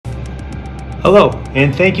Hello,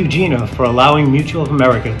 and thank you, Gina, for allowing Mutual of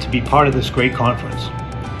America to be part of this great conference.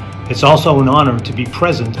 It's also an honor to be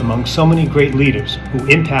present among so many great leaders who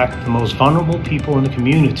impact the most vulnerable people in the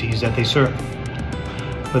communities that they serve.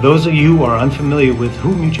 For those of you who are unfamiliar with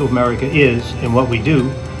who Mutual of America is and what we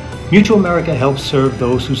do, Mutual America helps serve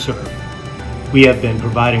those who serve. We have been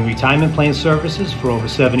providing retirement plan services for over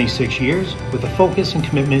 76 years with a focus and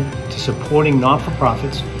commitment to supporting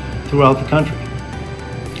not-for-profits throughout the country.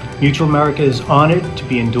 Mutual America is honored to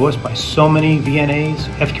be endorsed by so many VNAs,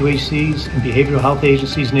 FQHCs, and behavioral health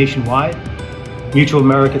agencies nationwide. Mutual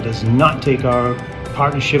America does not take our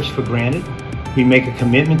partnerships for granted. We make a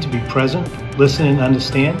commitment to be present, listen and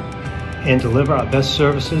understand, and deliver our best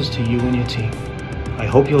services to you and your team. I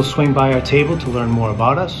hope you'll swing by our table to learn more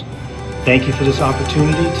about us. Thank you for this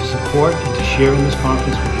opportunity to support and to share in this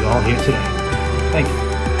conference with you all here today. Thank you.